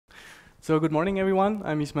So good morning, everyone.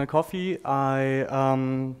 I'm Ismail Khoffi.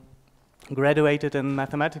 I graduated in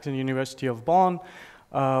mathematics in the University of Bonn,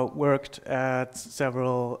 worked at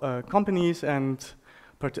several companies and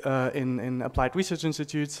in applied research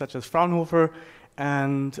institutes such as Fraunhofer,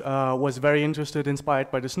 and was very interested,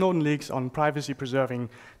 inspired by the Snowden leaks on privacy-preserving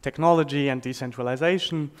technology and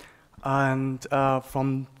decentralization. And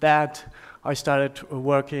from that, I started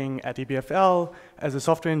working at EPFL as a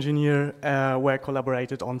software engineer, where I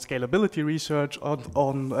collaborated on scalability research,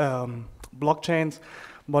 on blockchains,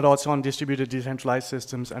 but also on distributed decentralized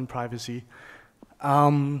systems and privacy.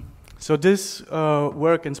 So this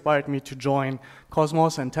work inspired me to join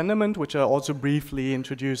Cosmos and Tendermint, which I also briefly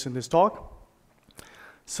introduce in this talk.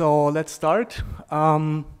 So let's start.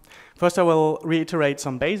 First, I will reiterate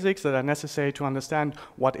some basics that are necessary to understand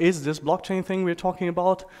what is this blockchain thing we're talking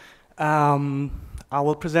about. I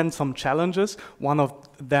will present some challenges. One of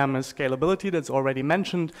them is scalability, that's already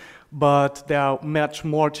mentioned, but there are much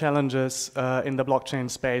more challenges in the blockchain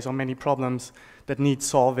space, or many problems that need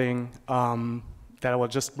solving that I will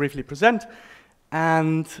just briefly present.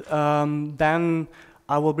 And then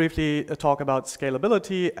I will briefly talk about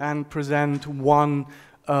scalability and present one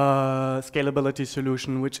scalability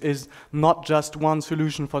solution, which is not just one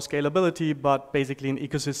solution for scalability, but basically an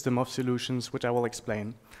ecosystem of solutions, which I will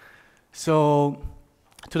explain. So,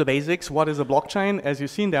 to the basics, what is a blockchain? As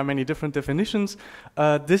you've seen, there are many different definitions.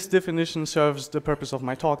 This definition serves the purpose of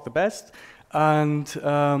my talk the best, and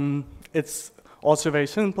it's also very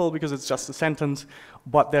simple because it's just a sentence,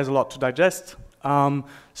 but there's a lot to digest.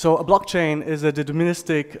 So a blockchain is a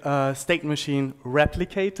deterministic state machine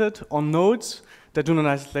replicated on nodes that do not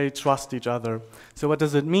necessarily trust each other. So what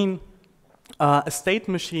does it mean? A state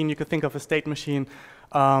machine, you could think of a state machine,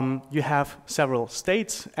 you have several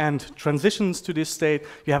states and transitions to this state.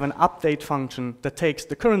 You have an update function that takes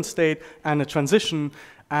the current state and a transition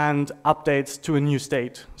and updates to a new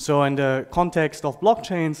state. So in the context of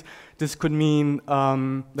blockchains, this could mean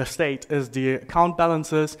the state is the account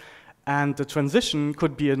balances, and the transition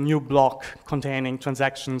could be a new block containing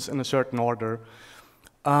transactions in a certain order.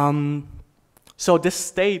 So this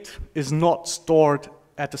state is not stored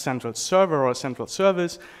at a central server or a central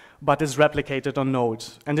service, but is replicated on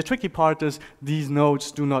nodes. And the tricky part is these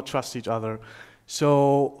nodes do not trust each other.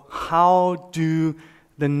 So how do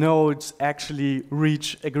the nodes actually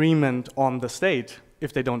reach agreement on the state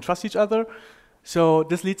if they don't trust each other? So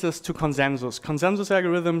this leads us to consensus. Consensus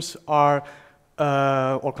algorithms are,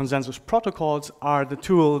 or consensus protocols are the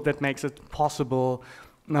tool that makes it possible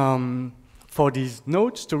for these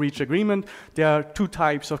nodes to reach agreement. There are two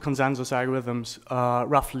types of consensus algorithms,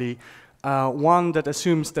 roughly. One that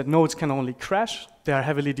assumes that nodes can only crash. They are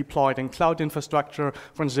heavily deployed in cloud infrastructure.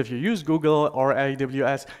 For instance, if you use Google or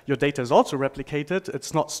AWS, your data is also replicated.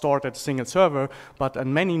 It's not stored at a single server, but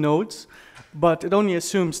on many nodes. But it only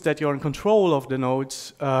assumes that you're in control of the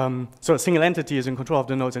nodes. So a single entity is in control of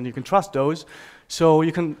the nodes, and you can trust those. So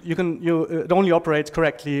it only operates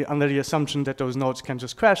correctly under the assumption that those nodes can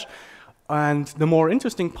just crash. And the more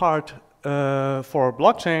interesting part for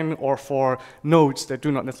blockchain or for nodes that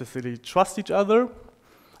do not necessarily trust each other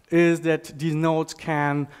is that these nodes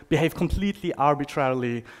can behave completely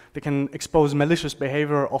arbitrarily. They can expose malicious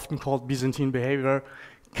behavior, often called Byzantine behavior,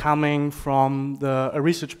 coming from a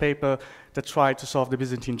research paper that tried to solve the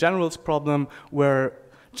Byzantine generals problem, where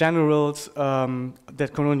generals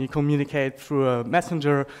that can only communicate through a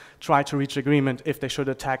messenger try to reach agreement if they should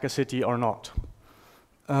attack a city or not.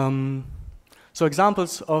 So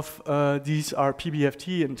examples of these are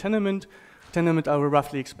PBFT and Tendermint. Tendermint I will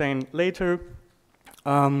roughly explain later.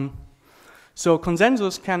 So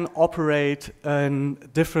consensus can operate in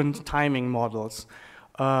different timing models.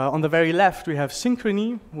 On the very left we have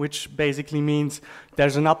synchrony, which basically means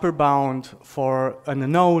there's an upper bound for a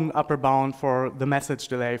known upper bound for the message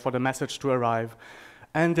delay, for the message to arrive.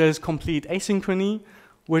 And there's complete asynchrony,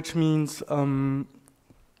 which means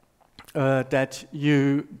that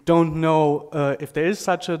you don't know if there is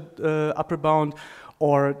such an upper bound,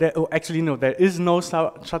 or actually no, there is no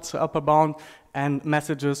such upper bound, and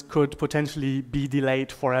messages could potentially be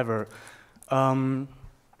delayed forever.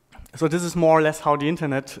 So this is more or less how the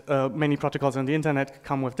internet, many protocols on the internet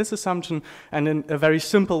come with this assumption. And in a very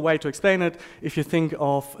simple way to explain it, if you think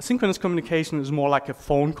of synchronous communication is more like a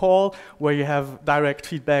phone call where you have direct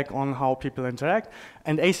feedback on how people interact.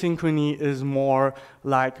 And asynchrony is more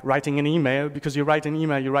like writing an email, because you write an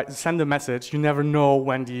email, you send a message, you never know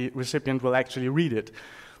when the recipient will actually read it.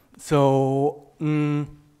 So,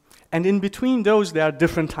 and in between those, there are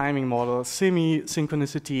different timing models,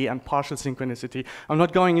 semi-synchronicity and partial synchronicity. I'm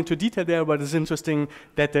not going into detail there, but it's interesting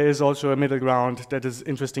that there is also a middle ground that is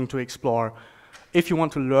interesting to explore. If you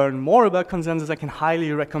want to learn more about consensus, I can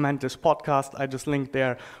highly recommend this podcast I just linked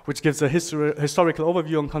there, which gives a historical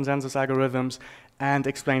overview on consensus algorithms and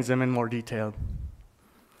explains them in more detail.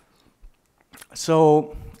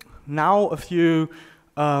 So now a few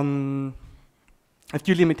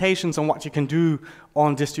limitations on what you can do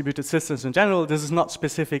on distributed systems in general. This is not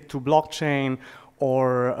specific to blockchain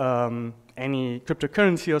or any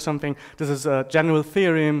cryptocurrency or something. This is a general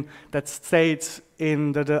theorem that states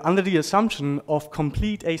under the assumption of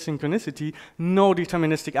complete asynchronicity, no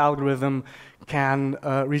deterministic algorithm can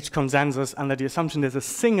reach consensus under the assumption there's a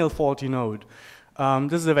single faulty node.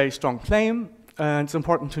 This is a very strong claim, and it's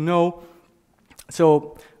important to know.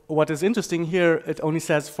 So what is interesting here, it only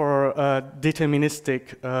says for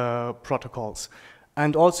deterministic protocols.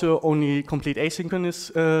 And also only complete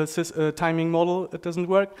asynchronous timing model, it doesn't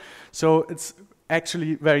work. So it's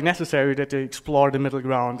actually very necessary that they explore the middle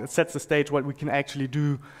ground. It sets the stage what we can actually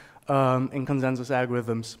do in consensus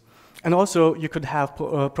algorithms. And also you could have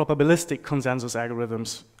probabilistic consensus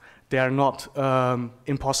algorithms. They are not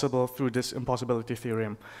impossible through this impossibility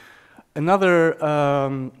theorem. Another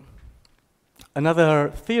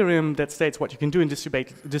theorem that states what you can do in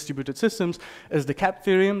distributed systems is the CAP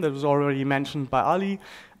theorem that was already mentioned by Ali.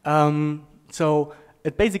 So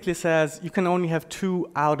it basically says you can only have 2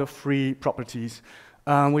 out of 3 properties,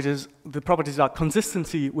 which is the properties are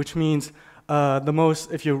consistency, which means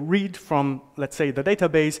if you read from, let's say, the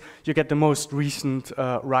database, you get the most recent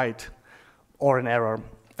write or an error.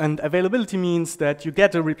 And availability means that you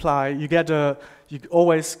get a reply, you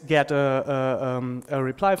always get a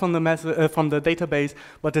reply from the database,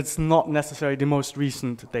 but it's not necessarily the most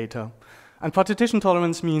recent data. And partition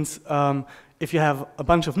tolerance means if you have a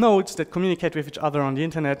bunch of nodes that communicate with each other on the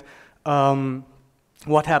internet,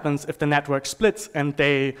 what happens if the network splits and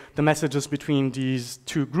the messages between these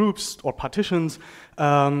 2 groups or partitions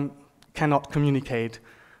cannot communicate.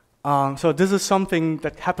 So this is something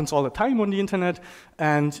that happens all the time on the internet,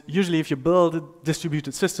 and usually if you build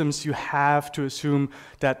distributed systems, you have to assume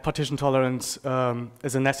that partition tolerance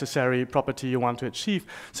is a necessary property you want to achieve.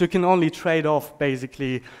 So you can only trade off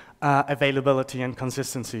basically availability and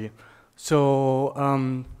consistency. So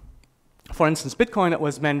for instance, Bitcoin that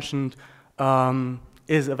was mentioned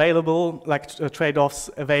is available, like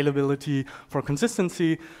trade-offs availability for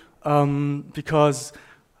consistency, because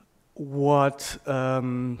what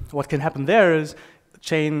can happen there is a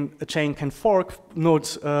chain can fork,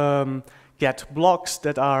 nodes get blocks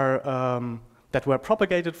that were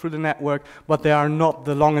propagated through the network, but they are not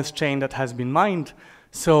the longest chain that has been mined.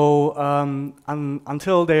 So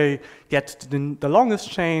until they get the longest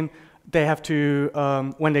chain, they have to,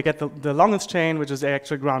 when they get the longest chain, which is the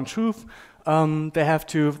actual ground truth, they have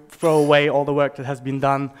to throw away all the work that has been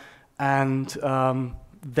done, and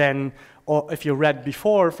then, or if you read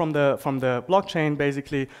before from the blockchain,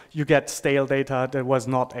 basically you get stale data that was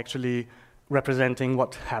not actually representing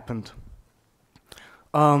what happened.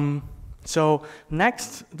 So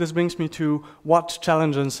next, this brings me to what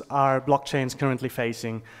challenges are blockchains currently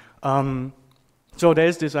facing. So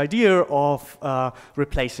there's this idea of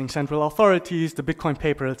replacing central authorities. The Bitcoin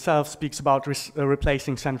paper itself speaks about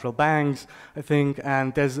replacing central banks, I think,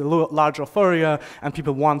 and there's a large euphoria, and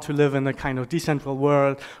people want to live in a kind of decentral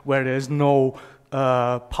world where there's no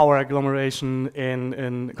power agglomeration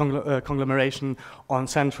conglomeration on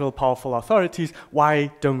central powerful authorities.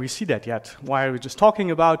 Why don't we see that yet? Why are we just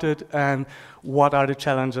talking about it, and what are the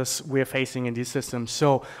challenges we're facing in these systems?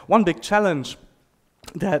 So one big challenge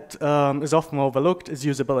that is often overlooked is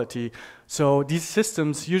usability. So these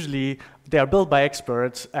systems usually, they are built by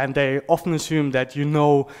experts, and they often assume that you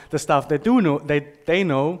know the stuff they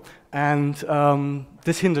know, and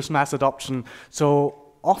this hinders mass adoption. So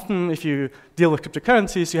often if you deal with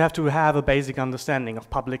cryptocurrencies, you have to have a basic understanding of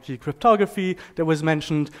public key cryptography that was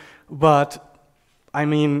mentioned, but I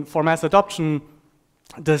mean, for mass adoption,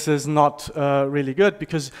 this is not really good,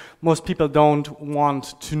 because most people don't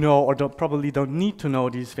want to know, or probably don't need to know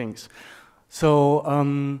these things. So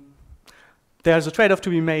there's a trade-off to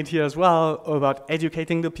be made here as well about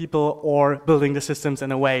educating the people or building the systems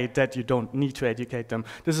in a way that you don't need to educate them.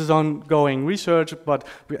 This is ongoing research, but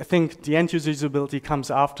I think the end-user usability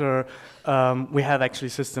comes after we have actually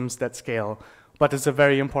systems that scale. But it's a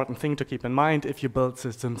very important thing to keep in mind if you build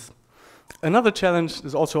systems. Another challenge that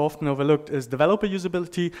is also often overlooked is developer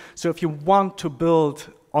usability. So if you want to build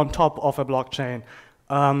on top of a blockchain,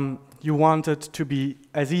 you want it to be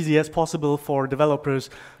as easy as possible for developers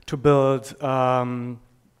to build on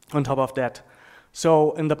top of that.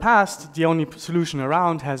 So in the past, the only solution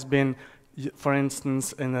around has been, for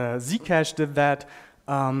instance, in Zcash did that,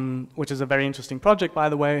 which is a very interesting project, by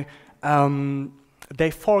the way.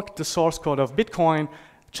 they forked the source code of Bitcoin,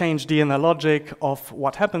 changed the inner logic of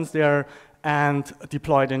what happens there, and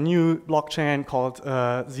deployed a new blockchain called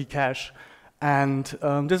Zcash. And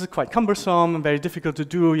this is quite cumbersome and very difficult to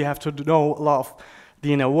do. You have to know a lot of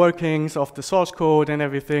the inner workings of the source code and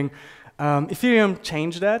everything. Ethereum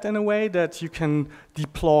changed that in a way that you can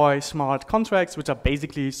deploy smart contracts, which are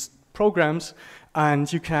basically programs,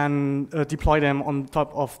 and you can deploy them on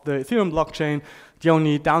top of the Ethereum blockchain. The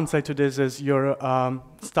only downside to this is you're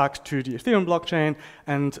stuck to the Ethereum blockchain,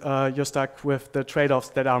 and you're stuck with the trade-offs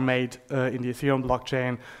that are made in the Ethereum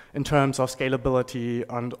blockchain in terms of scalability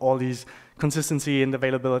and all these consistency and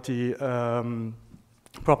availability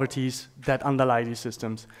properties that underlie these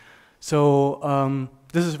systems. So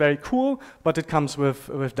this is very cool, but it comes with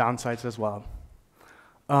downsides as well.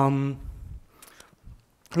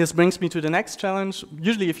 This brings me to the next challenge.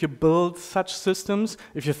 Usually if you build such systems,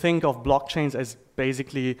 if you think of blockchains as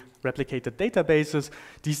basically replicated databases,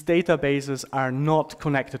 these databases are not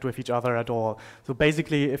connected with each other at all. So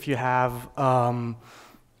basically if you have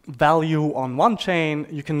value on one chain,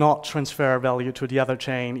 you cannot transfer value to the other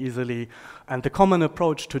chain easily. And the common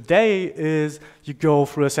approach today is you go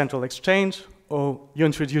through a central exchange, or you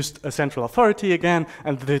introduced a central authority again,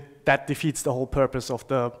 and that defeats the whole purpose of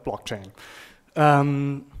the blockchain.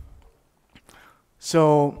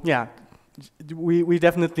 So yeah, we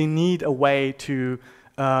definitely need a way to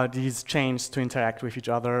these chains to interact with each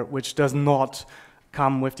other, which does not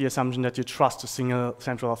come with the assumption that you trust a single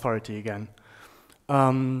central authority again.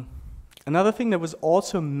 Another thing that was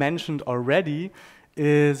also mentioned already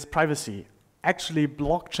is privacy. Actually,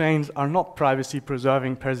 blockchains are not privacy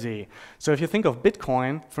preserving per se. So if you think of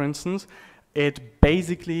Bitcoin, for instance, it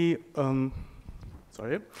basically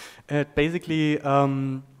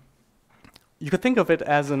you could think of it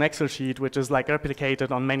as an Excel sheet, which is like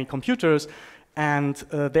replicated on many computers, and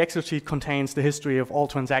the Excel sheet contains the history of all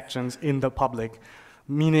transactions in the public,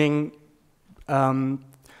 meaning,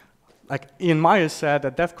 like Ian Myers said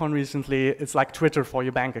at DEF CON recently, it's like Twitter for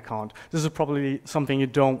your bank account. This is probably something you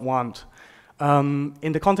don't want.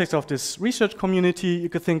 In the context of this research community, you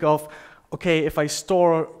could think of, okay, if I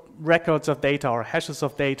store records of data or hashes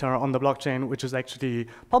of data on the blockchain, which is actually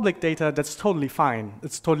public data, that's totally fine.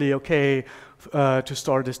 It's totally okay to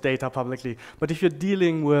store this data publicly. But if you're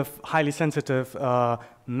dealing with highly sensitive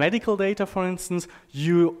medical data, for instance,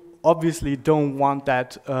 you obviously don't want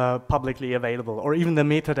that publicly available, or even the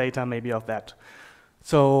metadata maybe of that.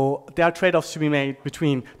 So there are trade-offs to be made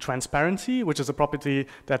between transparency, which is a property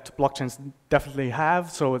that blockchains definitely have,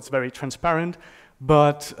 so it's very transparent,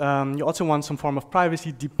 but you also want some form of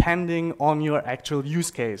privacy depending on your actual use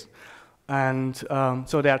case. And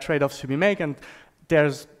so there are trade-offs to be made, and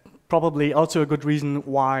there's probably also a good reason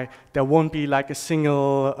why there won't be like a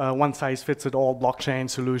single one-size-fits-it-all blockchain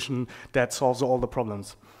solution that solves all the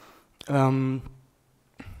problems.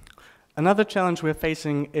 Another challenge we're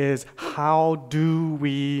facing is how do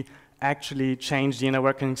we actually change the inner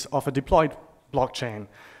workings of a deployed blockchain?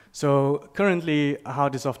 So currently, how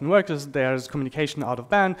this often works is there's communication out of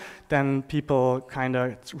band, then people kind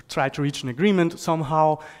of try to reach an agreement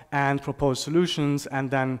somehow and propose solutions,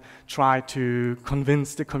 and then try to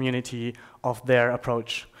convince the community of their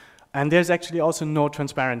approach. And there's actually also no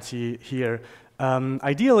transparency here.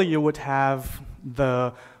 Ideally, you would have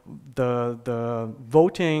the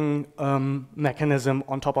voting mechanism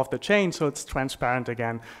on top of the chain, so it's transparent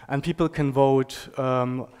again, and people can vote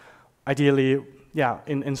ideally, yeah,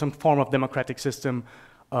 in some form of democratic system,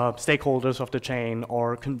 stakeholders of the chain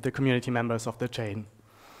or the community members of the chain.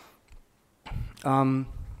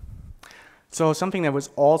 So something that was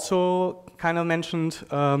also kind of mentioned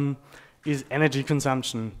is energy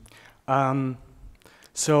consumption.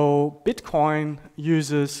 So Bitcoin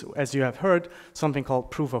uses, as you have heard, something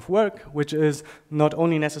called proof of work, which is not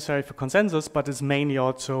only necessary for consensus, but is mainly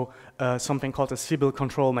also something called a Sybil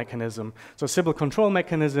control mechanism. So Sybil control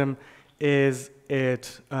mechanism is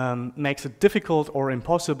it makes it difficult or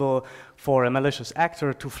impossible for a malicious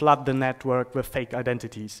actor to flood the network with fake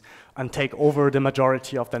identities and take over the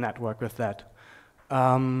majority of the network with that.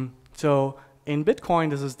 So in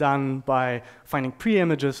Bitcoin, this is done by finding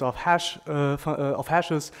pre-images of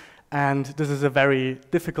hashes, and this is a very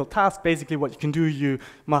difficult task. Basically, what you can do, you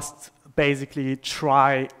must basically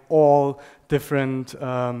try all different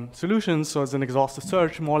solutions, so it's an exhaustive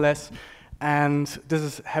search, more or less, and this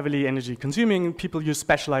is heavily energy consuming. People use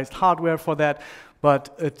specialized hardware for that,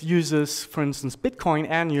 but it uses, for instance, Bitcoin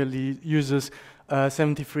annually uses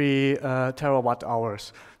 73 terawatt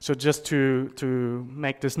hours. So just to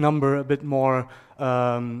make this number a bit more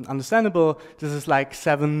understandable, this is like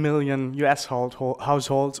 7 million US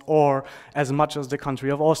households, or as much as the country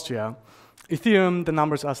of Austria. Ethereum, the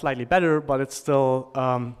numbers are slightly better, but it's still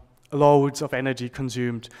loads of energy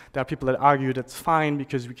consumed. There are people that argue that's fine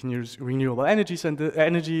because we can use renewable energies and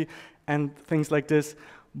energy and things like this.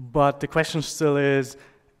 But the question still is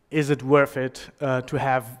it worth it to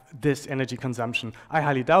have this energy consumption? I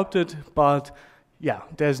highly doubt it, but yeah,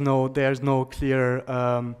 there's no clear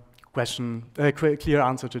clear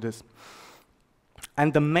answer to this.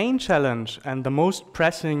 And the main challenge and the most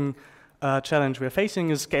pressing challenge we're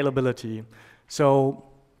facing is scalability. So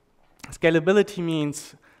scalability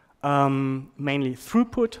means mainly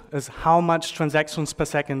throughput, is how much transactions per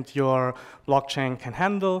second your blockchain can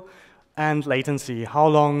handle, and latency, how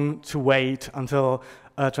long to wait until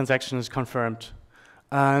a transaction is confirmed.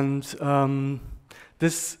 And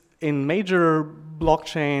this in major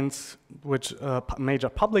blockchains, which major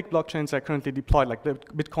public blockchains are currently deployed, like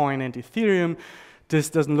Bitcoin and Ethereum, this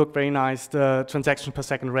doesn't look very nice. The transaction per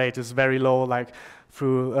second rate is very low, like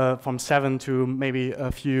through from 7 to maybe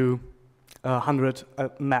a few hundred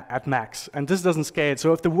at max. And this doesn't scale.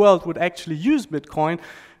 So if the world would actually use Bitcoin,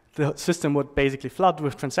 the system would basically flood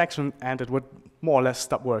with transactions and it would more or less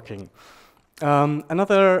stop working.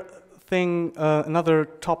 Another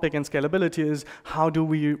topic in scalability is how do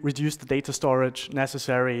we reduce the data storage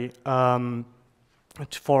necessary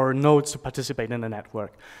for nodes to participate in the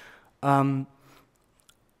network. And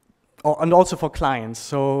also for clients.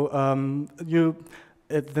 So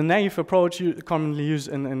the naive approach you commonly use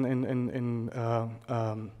in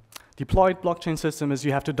deployed blockchain system is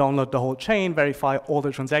you have to download the whole chain, verify all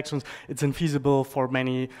the transactions. It's infeasible for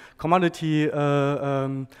many commodity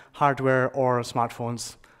hardware or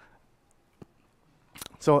smartphones.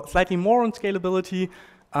 So slightly more on scalability,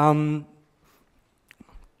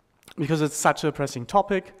 because it's such a pressing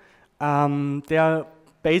topic. There are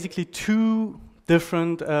basically two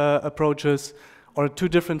different approaches, or two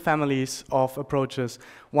different families of approaches.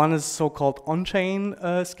 One is so-called on-chain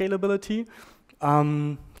scalability.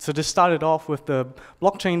 So this started off with the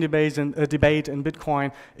blockchain debate in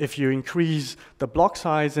Bitcoin. If you increase the block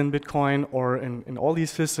size in Bitcoin or in all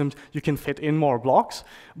these systems, you can fit in more blocks.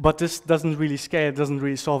 But this doesn't really scale, it doesn't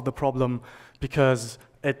really solve the problem because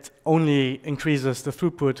it only increases the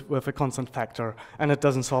throughput with a constant factor, and it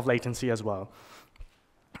doesn't solve latency as well.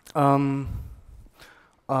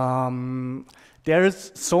 There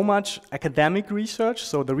is so much academic research,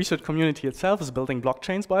 so the research community itself is building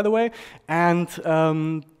blockchains, by the way, and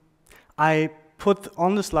I put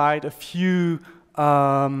on the slide a few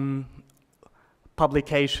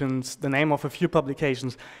publications, the name of a few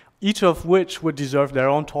publications, each of which would deserve their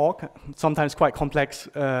own talk, sometimes quite complex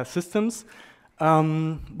systems,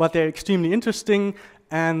 but they're extremely interesting,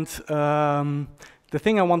 and the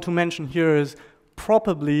thing I want to mention here is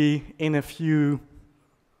probably in a few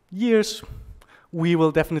years, we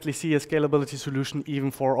will definitely see a scalability solution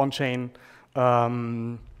even for on-chain,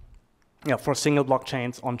 for single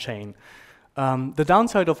blockchains on-chain. The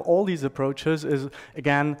downside of all these approaches is,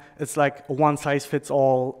 again, it's like a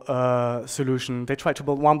one-size-fits-all solution. They try to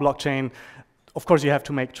build one blockchain. Of course, you have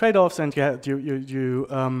to make trade-offs, and you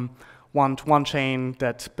want one chain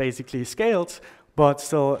that basically scales, but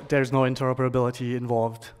still there's no interoperability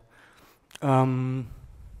involved.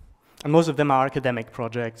 And most of them are academic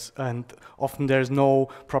projects, and often there's no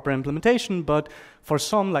proper implementation, but for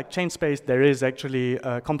some, like ChainSpace, there is actually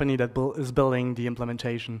a company that is building the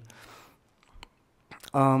implementation.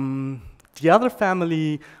 The other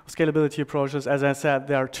family of scalability approaches, as I said,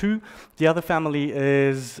 there are two. The other family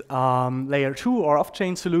is layer 2 or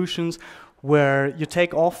off-chain solutions, where you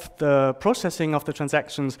take off the processing of the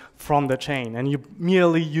transactions from the chain, and you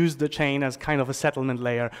merely use the chain as kind of a settlement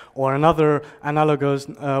layer. Or another analogous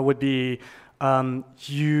would be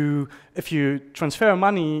if you transfer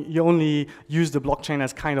money, you only use the blockchain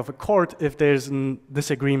as kind of a court if there's a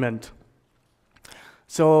disagreement.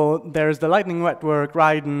 So there's the Lightning Network,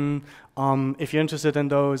 Raiden. If you're interested in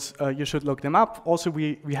those, you should look them up. Also,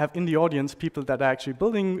 we have in the audience people that are actually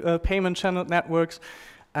building payment channel networks.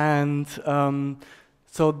 And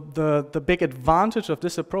so the big advantage of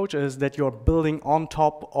this approach is that you're building on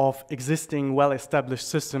top of existing well-established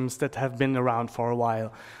systems that have been around for a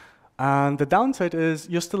while. And the downside is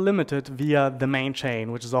you're still limited via the main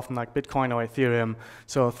chain, which is often like Bitcoin or Ethereum.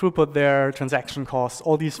 So throughput there, transaction costs,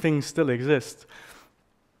 all these things still exist.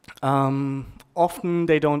 Often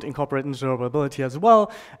they don't incorporate interoperability as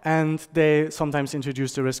well, and they sometimes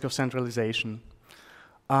introduce the risk of centralization.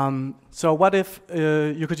 So what if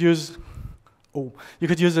you could use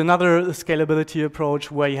another scalability approach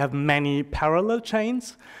where you have many parallel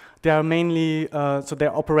chains. They are mainly, so they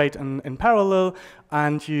operate in parallel,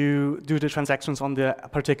 and you do the transactions on the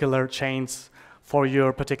particular chains for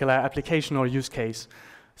your particular application or use case.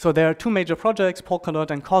 So there are two major projects, Polkadot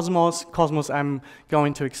and Cosmos. Cosmos I'm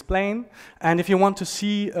going to explain. And if you want to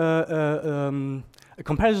see a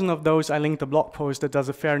comparison of those, I linked a blog post that does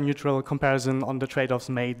a fair, neutral comparison on the trade-offs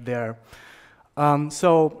made there.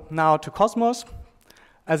 So now to Cosmos.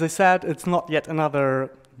 As I said, it's not yet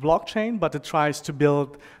another blockchain, but it tries to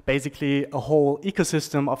build basically a whole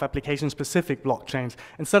ecosystem of application-specific blockchains.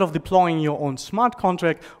 Instead of deploying your own smart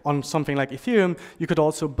contract on something like Ethereum, you could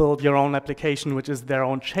also build your own application, which is their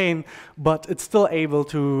own chain, but it's still able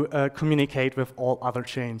to communicate with all other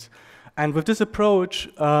chains. And with this approach,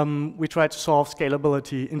 we try to solve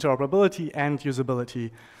scalability, interoperability, and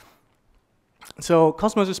usability. So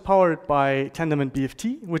Cosmos is powered by Tendermint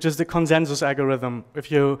BFT, which is the consensus algorithm.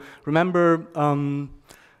 If you remember,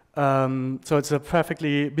 so it's a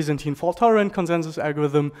perfectly Byzantine fault-tolerant consensus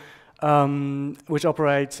algorithm, which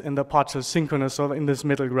operates in the partial synchronous, so in this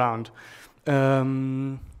middle ground.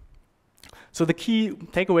 So the key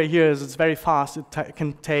takeaway here is it's very fast. It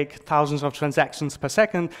can take thousands of transactions per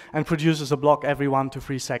second and produces a block every 1 to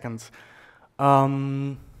 3 seconds.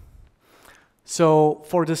 So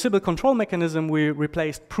for the Sybil control mechanism, we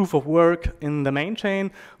replaced proof of work in the main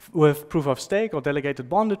chain with proof of stake or delegated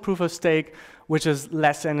bonded proof of stake, which is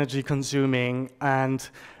less energy consuming and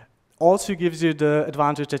also gives you the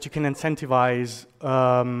advantage that you can incentivize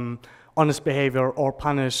honest behavior or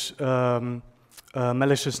punish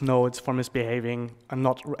malicious nodes for misbehaving and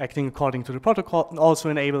not acting according to the protocol, and also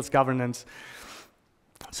enables governance.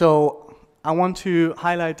 So I want to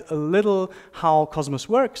highlight a little how Cosmos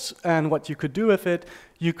works and what you could do with it.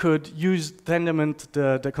 You could use Tendermint,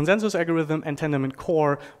 the consensus algorithm, and Tendermint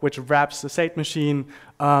Core, which wraps the state machine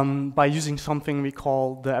by using something we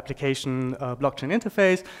call the application blockchain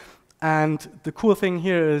interface. And the cool thing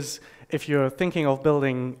here is if you're thinking of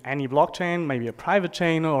building any blockchain, maybe a private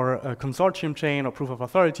chain or a consortium chain or proof of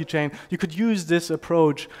authority chain, you could use this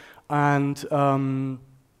approach and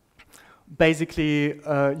basically,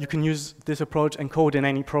 you can use this approach and code in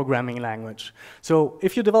any programming language. So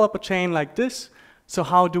if you develop a chain like this, so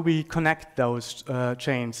how do we connect those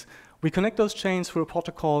chains? We connect those chains through a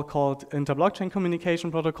protocol called Inter-Blockchain Communication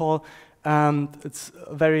Protocol. And it's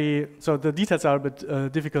so the details are a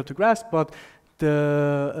bit difficult to grasp, but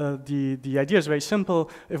the idea is very simple.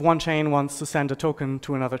 If one chain wants to send a token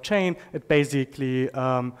to another chain, it basically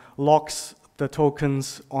locks the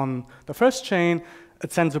tokens on the first chain.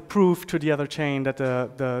 It sends a proof to the other chain that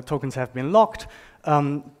the tokens have been locked.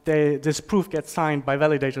 This proof gets signed by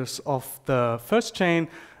validators of the first chain,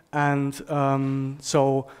 and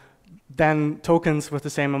so then tokens with the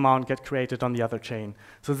same amount get created on the other chain.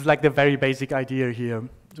 So it's like the very basic idea here.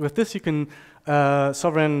 With this, you can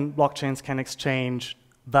sovereign blockchains can exchange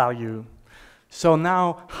value. So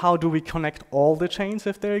now, how do we connect all the chains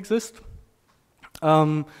if they exist?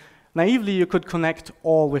 Naively, you could connect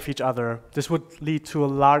all with each other. This would lead to a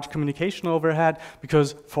large communication overhead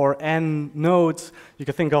because for n nodes, you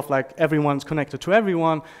could think of like everyone's connected to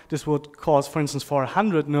everyone. This would cause, for instance, for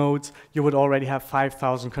 100 nodes, you would already have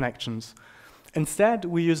 5,000 connections. Instead,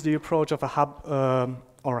 we use the approach of a hub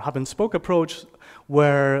or hub and spoke approach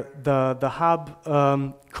where the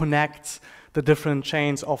hub connects the different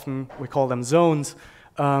chains. Often we call them zones.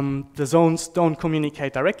 The zones don't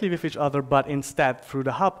communicate directly with each other, but instead through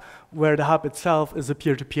the hub, where the hub itself is a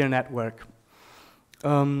peer-to-peer network.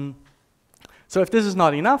 So if this is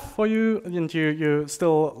not enough for you, and you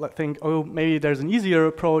still think, oh, maybe there's an easier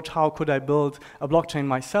approach, how could I build a blockchain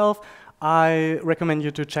myself? I recommend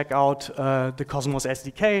you to check out the Cosmos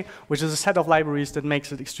SDK, which is a set of libraries that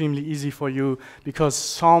makes it extremely easy for you because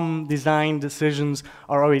some design decisions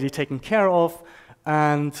are already taken care of.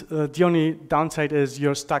 And the only downside is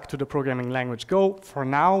you're stuck to the programming language Go. For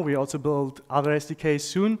now, we also build other SDKs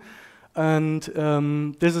soon. And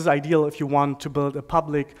this is ideal if you want to build a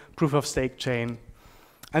public proof-of-stake chain.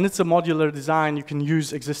 And it's a modular design. You can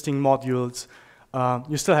use existing modules.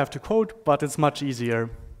 You still have to code, but it's much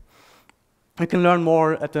easier. You can learn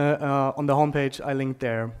more at on the homepage I linked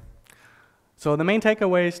there. So the main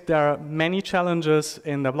takeaways, there are many challenges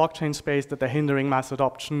in the blockchain space that are hindering mass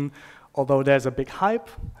adoption, although there's a big hype.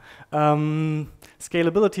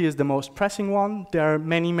 Scalability is the most pressing one. There are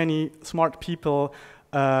many, many smart people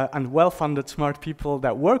and well-funded smart people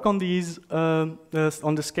that work on these on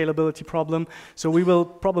the scalability problem. So we will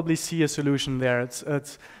probably see a solution there.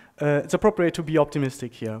 It's appropriate to be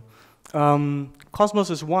optimistic here. Cosmos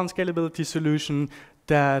is one scalability solution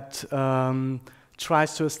that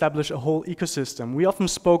tries to establish a whole ecosystem. We often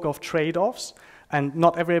spoke of trade-offs, and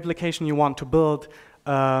not every application you want to build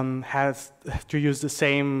has to use the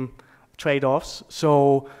same trade-offs.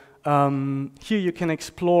 So here you can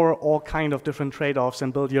explore all kind of different trade-offs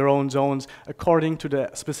and build your own zones according to the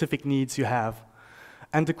specific needs you have.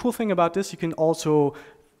 And the cool thing about this, you can also,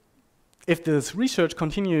 if this research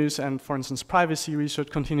continues and, for instance, privacy research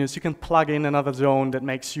continues, you can plug in another zone that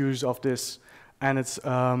makes use of this, and it's,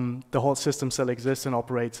 the whole system still exists and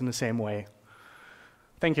operates in the same way.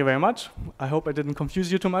 Thank you very much. I hope I didn't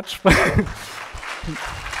confuse you too much.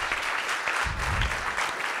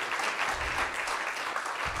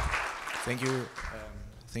 Thank you.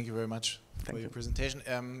 Thank you very much for your presentation.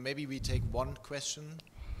 Maybe we take one question.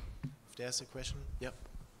 If there's a question, yep.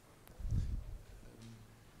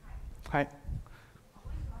 Hi.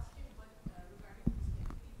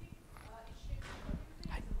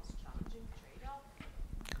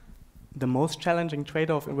 The most challenging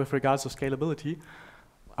trade-off with regards to scalability.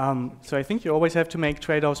 So I think you always have to make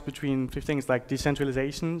trade-offs between things like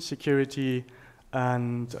decentralization, security,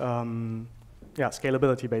 and yeah,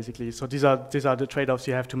 scalability basically. So these are the trade-offs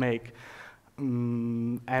you have to make.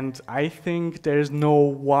 And I think there's no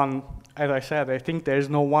one, as I said, I think there's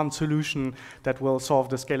no one solution that will solve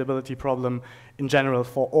the scalability problem in general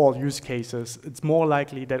for all use cases. It's more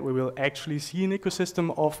likely that we will actually see an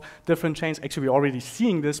ecosystem of different chains. Actually, we're already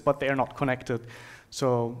seeing this, but they are not connected.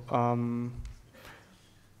 So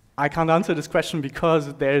I can't answer this question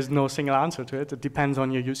because there is no single answer to it. It depends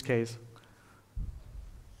on your use case.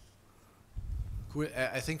 Cool.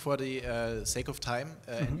 I think for the sake of time,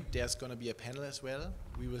 and there's going to be a panel as well.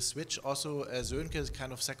 We will switch. Also, Sönke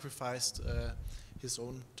kind of sacrificed his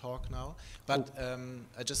own talk now. But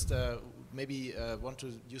I just maybe want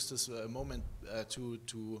to use this moment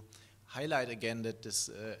to highlight again that this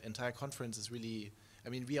entire conference is really, I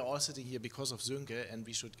mean, we are all sitting here because of Sönke, and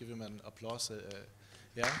we should give him an applause.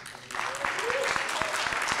 Yeah.